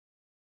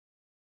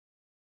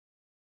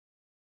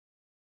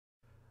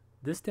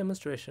This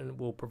demonstration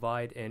will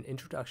provide an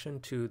introduction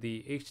to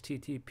the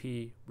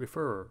HTTP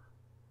referrer,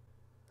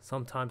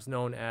 sometimes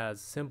known as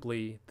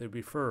simply the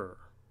referrer.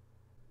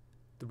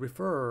 The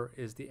referrer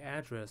is the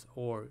address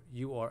or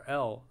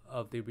URL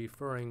of the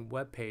referring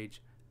web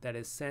page that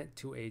is sent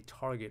to a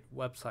target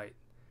website.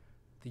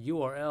 The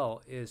URL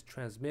is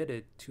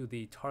transmitted to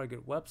the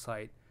target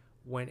website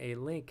when a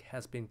link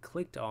has been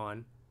clicked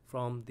on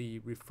from the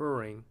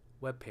referring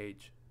web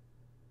page.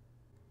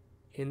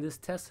 In this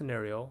test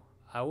scenario,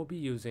 I will be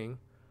using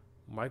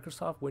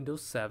Microsoft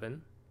Windows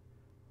 7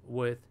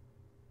 with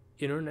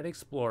Internet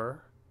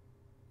Explorer,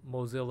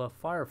 Mozilla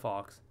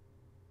Firefox,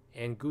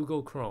 and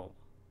Google Chrome.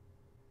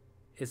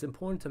 It's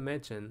important to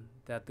mention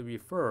that the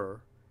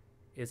referrer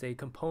is a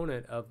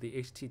component of the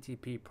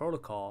HTTP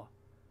protocol,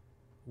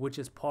 which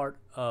is part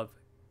of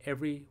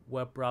every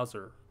web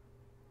browser,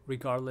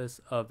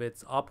 regardless of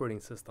its operating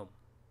system.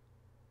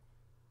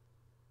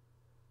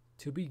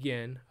 To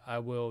begin, I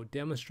will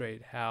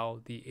demonstrate how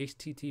the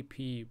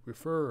HTTP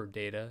referrer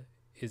data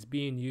is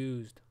being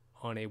used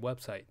on a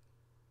website.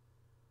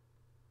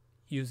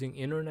 Using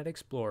Internet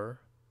Explorer,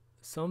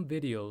 some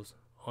videos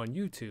on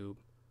YouTube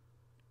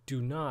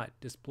do not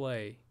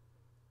display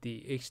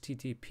the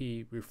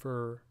HTTP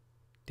referrer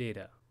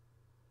data,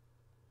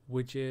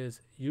 which is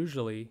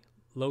usually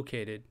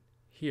located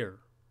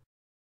here.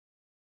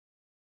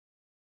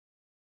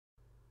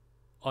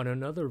 On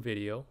another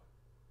video,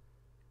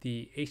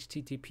 the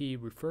HTTP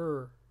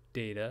referrer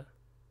data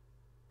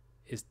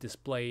is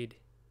displayed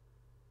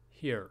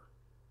here.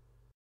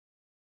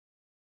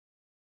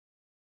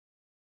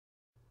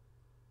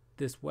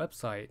 This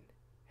website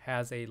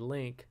has a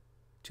link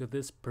to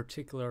this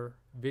particular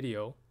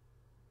video.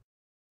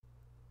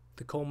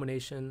 The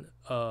culmination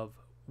of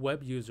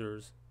web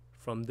users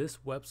from this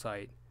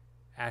website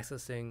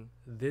accessing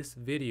this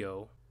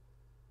video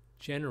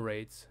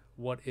generates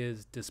what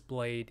is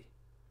displayed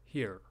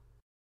here.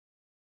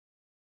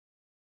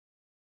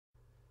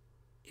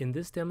 In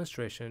this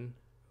demonstration,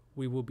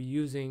 we will be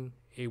using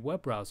a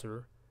web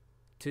browser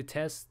to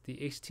test the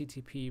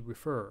HTTP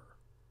referrer.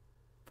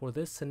 For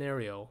this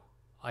scenario,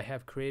 I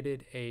have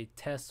created a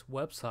test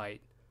website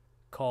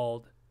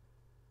called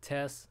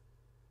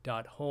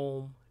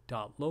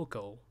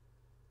test.home.local.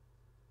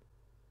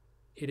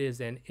 It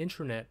is an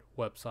intranet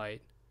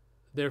website,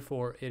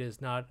 therefore it is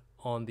not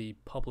on the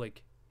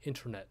public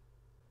internet.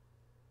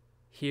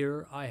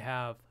 Here I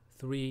have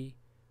 3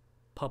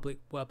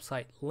 public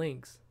website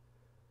links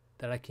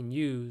that I can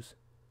use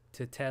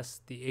to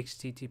test the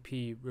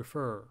HTTP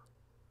referrer.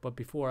 But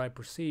before I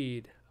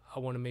proceed, I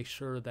want to make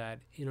sure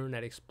that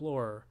Internet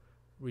Explorer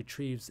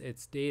retrieves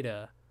its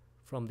data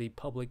from the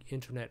public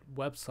internet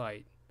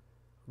website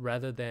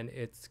rather than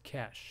its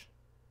cache.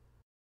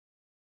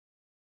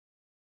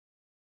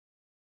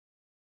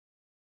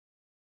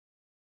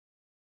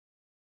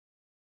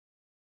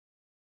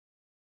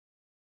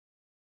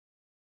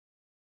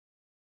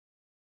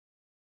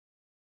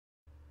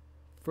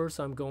 First,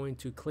 I'm going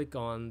to click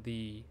on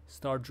the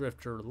Star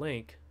Drifter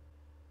link,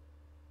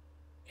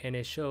 and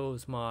it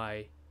shows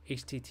my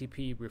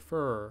HTTP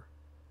referrer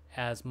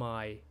as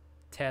my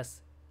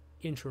test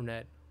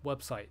intranet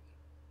website.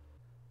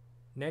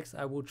 Next,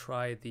 I will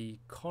try the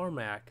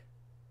Carmack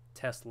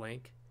test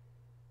link,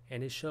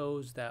 and it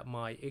shows that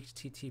my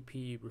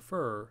HTTP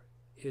referrer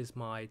is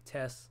my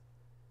test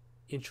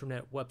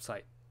intranet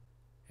website.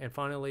 And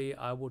finally,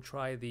 I will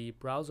try the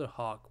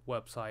BrowserHawk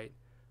website,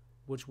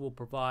 which will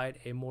provide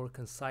a more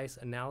concise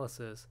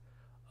analysis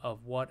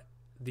of what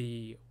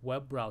the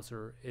web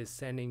browser is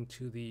sending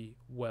to the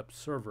web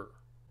server.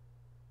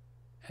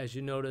 As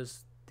you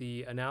notice,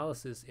 the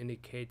analysis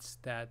indicates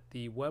that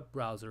the web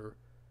browser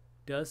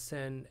does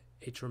send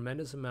a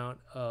tremendous amount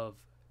of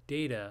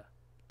data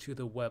to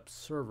the web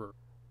server,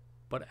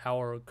 but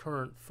our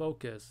current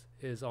focus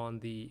is on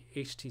the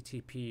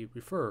HTTP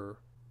referrer,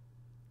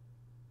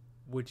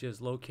 which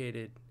is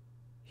located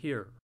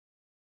here.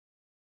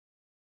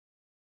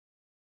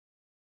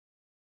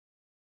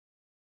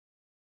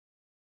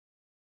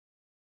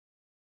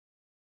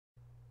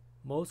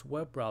 Most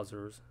web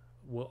browsers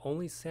will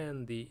only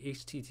send the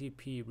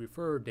HTTP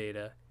referrer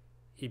data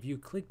if you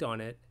clicked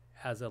on it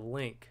as a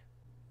link.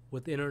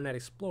 With Internet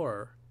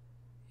Explorer,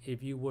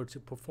 if you were to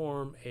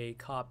perform a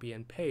copy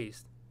and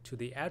paste to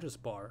the address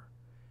bar,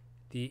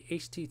 the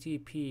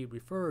HTTP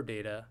referrer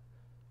data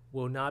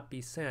will not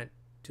be sent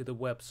to the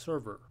web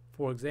server.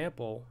 For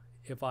example,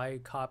 if I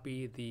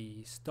copy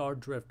the Star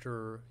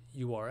Drifter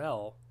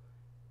URL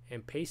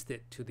and paste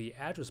it to the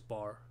address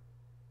bar,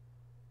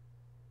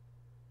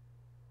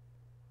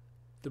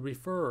 the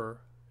referrer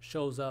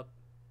shows up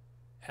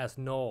as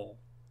null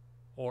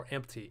or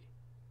empty.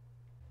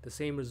 The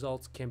same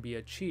results can be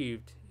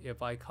achieved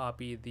if I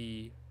copy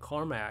the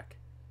Carmack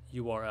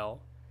URL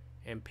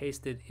and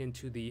paste it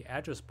into the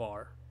address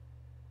bar.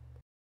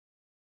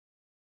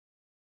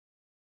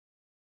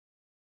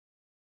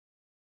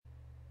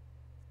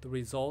 The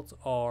results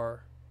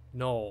are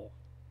null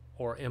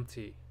or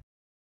empty.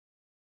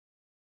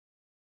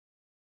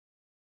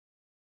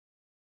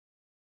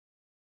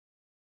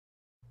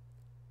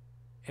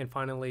 And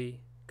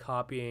finally,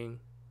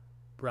 copying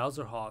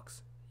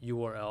BrowserHawk's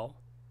URL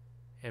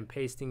and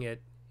pasting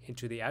it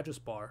into the address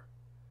bar,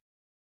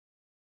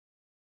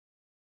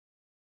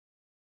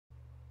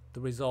 the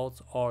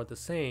results are the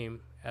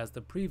same as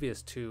the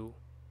previous two,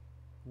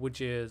 which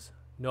is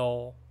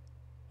null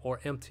or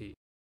empty.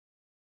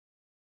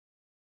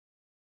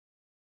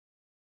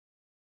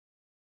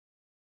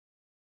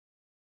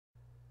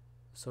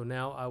 So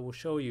now I will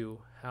show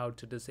you how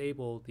to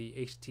disable the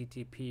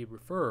HTTP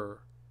referrer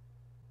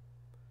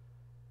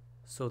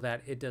so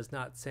that it does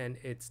not send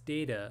its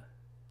data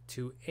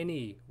to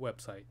any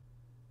website.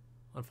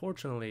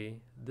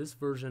 Unfortunately, this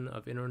version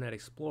of Internet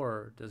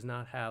Explorer does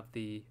not have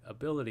the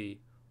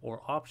ability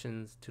or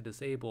options to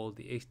disable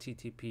the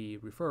HTTP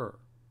referrer.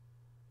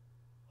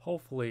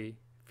 Hopefully,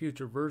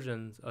 future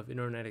versions of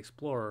Internet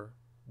Explorer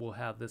will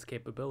have this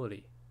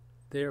capability.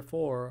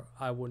 Therefore,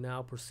 I will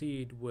now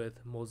proceed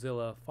with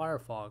Mozilla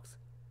Firefox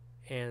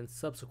and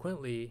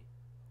subsequently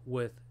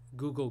with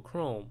Google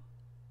Chrome.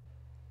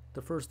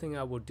 The first thing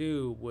I will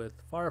do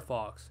with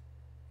Firefox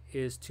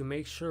is to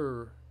make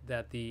sure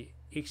that the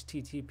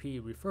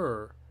HTTP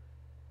referrer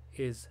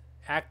is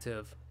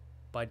active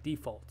by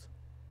default.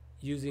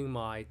 Using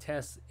my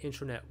test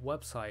intranet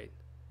website,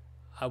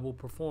 I will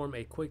perform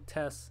a quick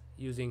test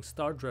using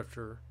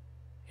StarDrifter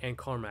and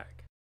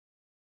Carmack.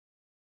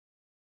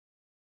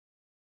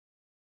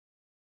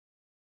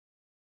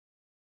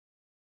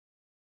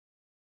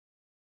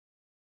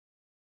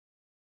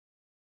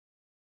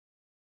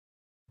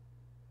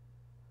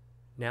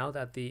 Now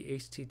that the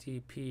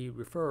HTTP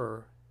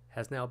referrer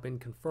has now been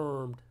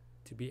confirmed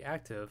to be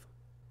active,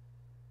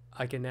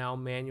 I can now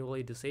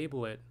manually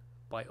disable it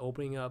by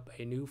opening up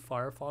a new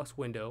Firefox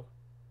window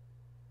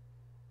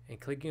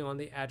and clicking on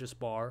the address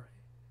bar,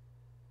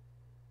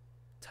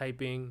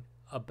 typing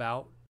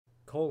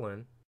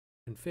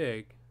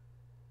about:config,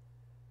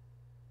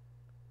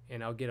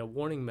 and I'll get a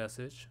warning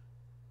message,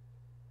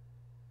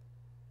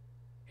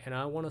 and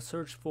I want to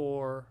search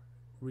for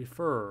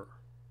referrer.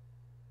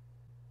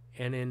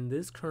 And in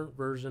this current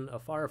version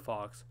of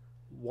Firefox,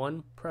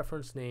 one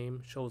preference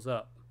name shows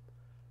up.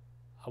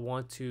 I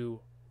want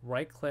to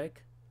right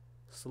click,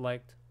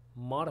 select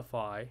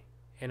modify,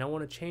 and I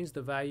want to change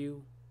the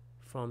value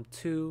from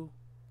 2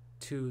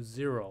 to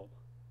 0.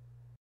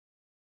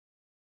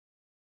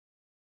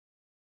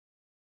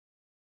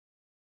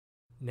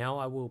 Now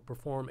I will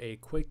perform a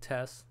quick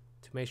test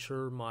to make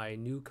sure my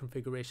new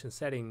configuration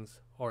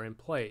settings are in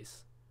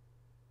place.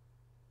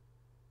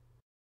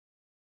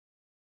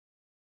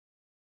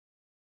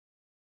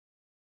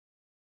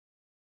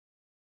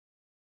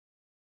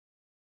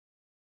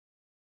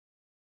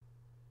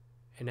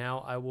 And now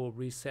I will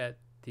reset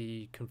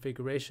the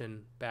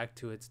configuration back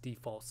to its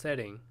default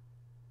setting.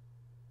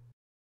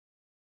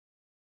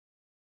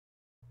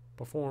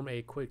 Perform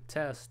a quick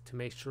test to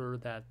make sure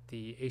that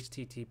the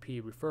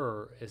HTTP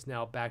referrer is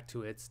now back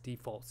to its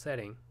default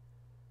setting.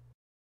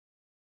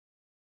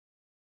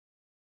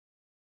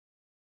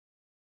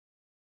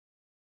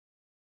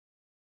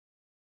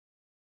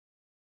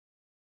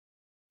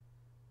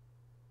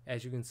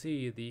 As you can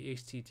see, the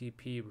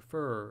HTTP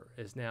referrer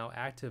is now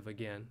active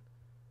again,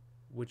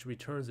 which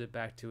returns it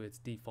back to its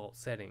default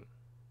setting.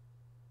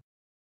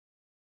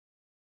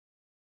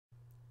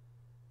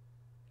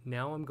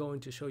 Now I'm going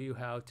to show you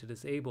how to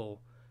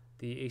disable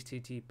the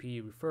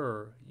HTTP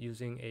referrer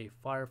using a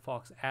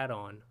Firefox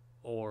add-on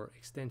or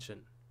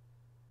extension.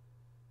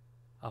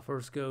 I'll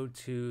first go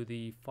to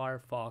the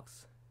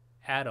Firefox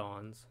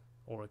add-ons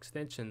or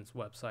extensions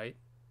website,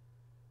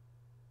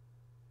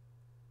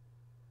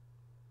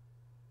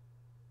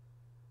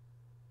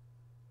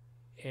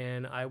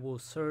 and I will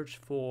search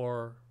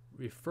for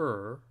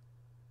referrer.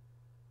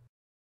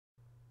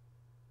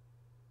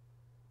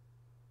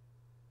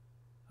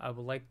 I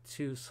would like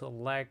to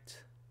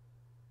select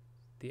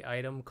the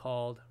item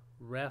called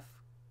ref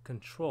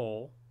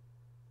control,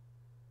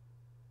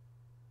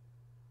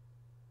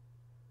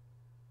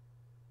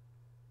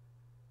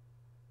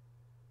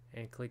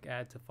 and click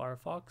add to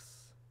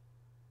Firefox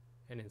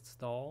and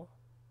install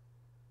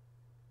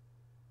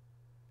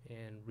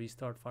and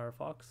restart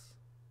Firefox.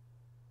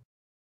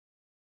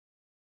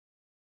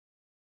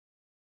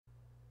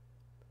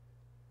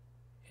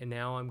 And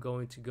now I'm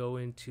going to go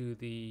into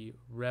the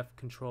ref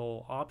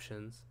control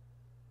options.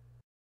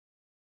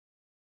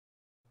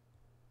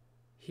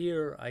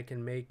 Here I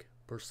can make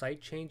per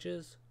site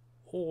changes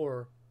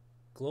or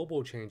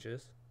global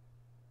changes.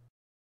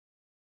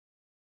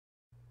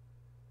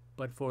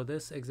 But for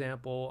this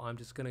example, I'm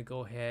just going to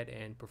go ahead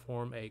and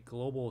perform a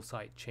global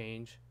site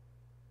change,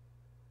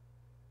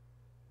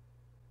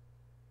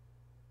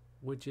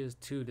 which is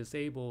to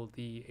disable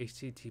the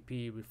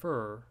HTTP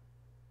referrer.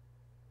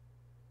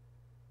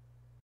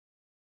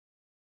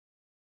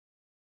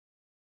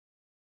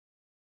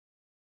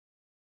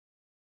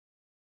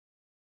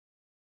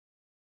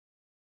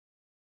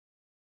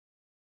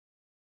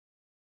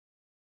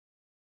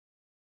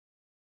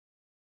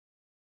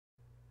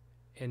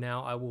 And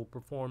now I will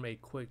perform a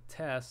quick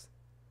test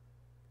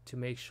to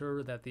make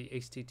sure that the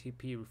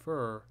HTTP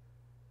referrer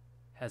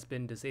has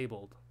been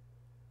disabled.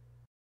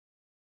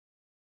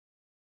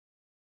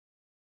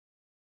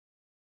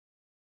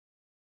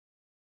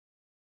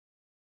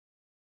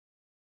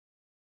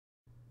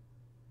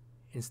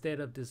 Instead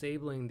of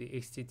disabling the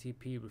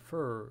HTTP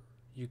refer,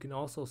 you can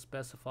also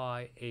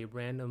specify a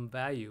random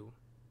value.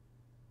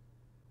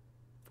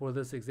 For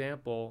this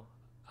example,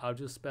 I'll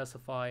just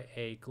specify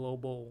a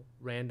global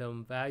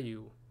random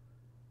value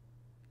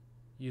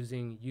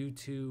using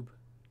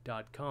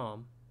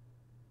youtube.com.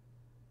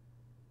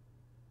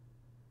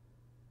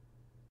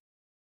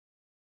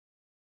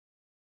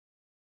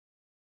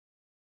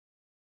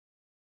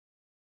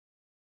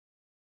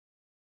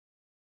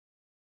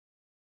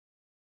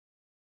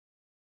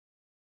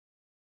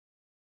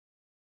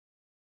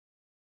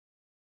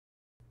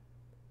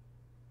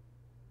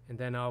 And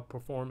then I'll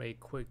perform a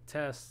quick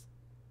test.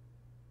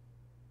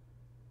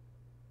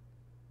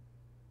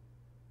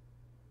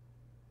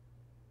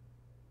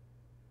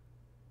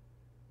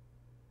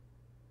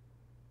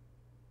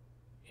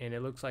 And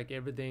it looks like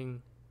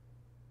everything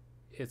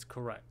is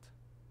correct.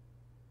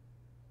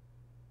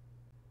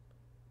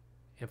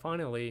 And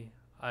finally,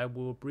 I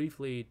will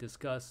briefly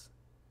discuss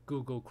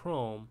Google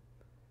Chrome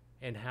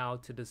and how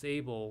to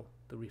disable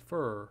the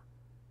refer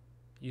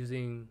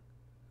using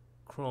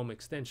Chrome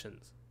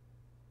extensions.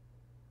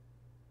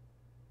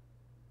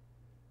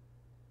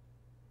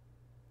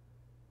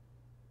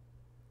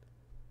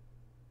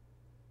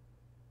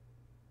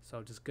 So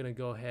I'm just going to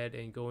go ahead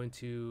and go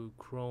into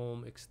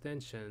Chrome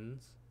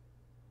extensions.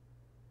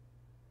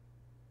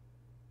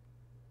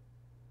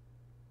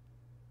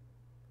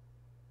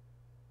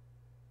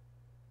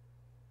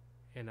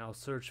 And I'll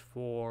search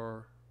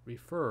for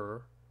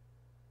refer.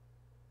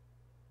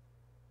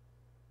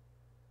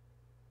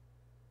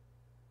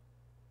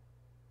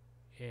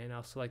 And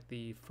I'll select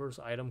the first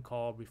item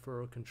called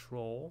refer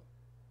control.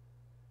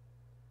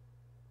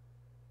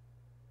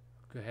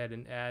 Go ahead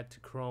and add to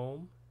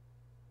Chrome.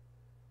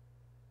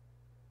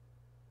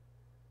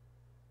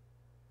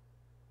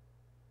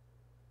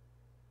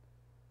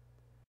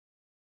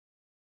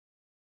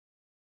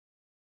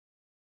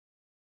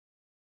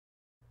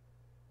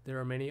 There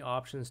are many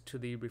options to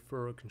the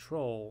refer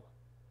control,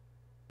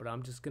 but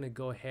I'm just going to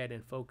go ahead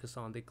and focus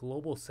on the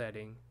global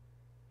setting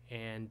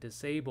and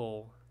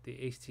disable the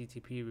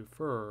HTTP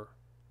refer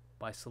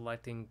by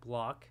selecting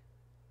block.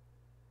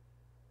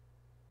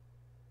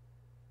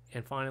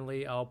 And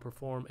finally, I'll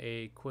perform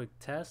a quick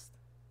test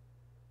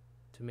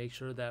to make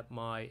sure that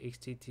my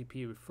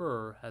HTTP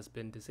refer has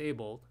been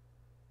disabled.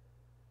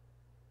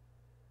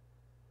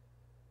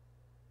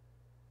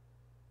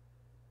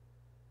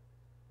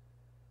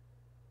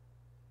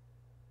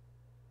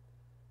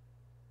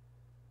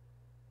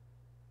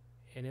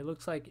 And it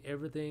looks like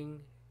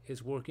everything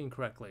is working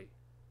correctly.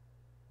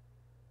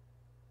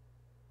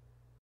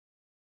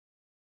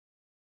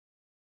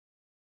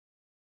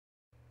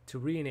 To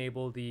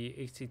re-enable the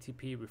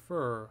HTTP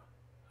refer,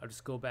 I'll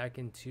just go back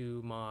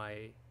into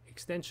my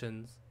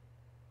extensions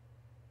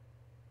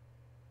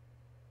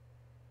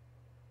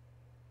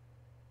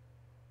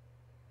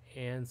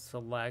and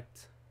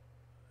select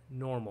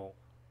normal.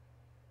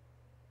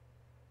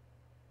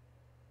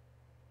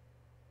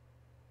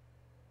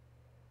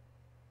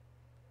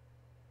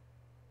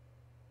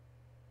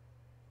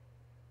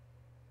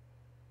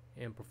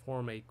 And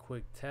perform a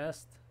quick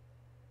test.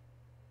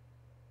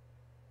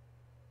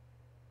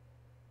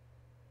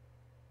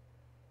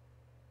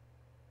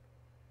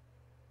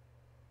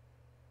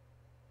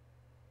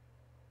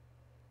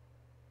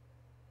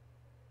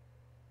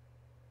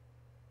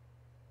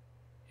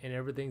 And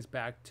everything's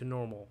back to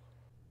normal.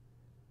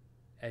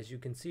 As you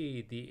can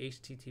see, the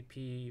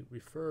HTTP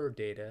refer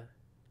data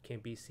can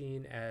be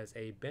seen as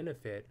a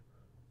benefit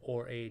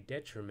or a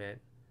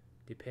detriment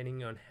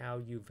depending on how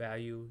you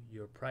value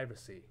your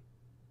privacy.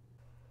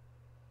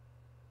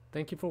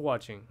 Thank you for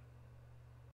watching.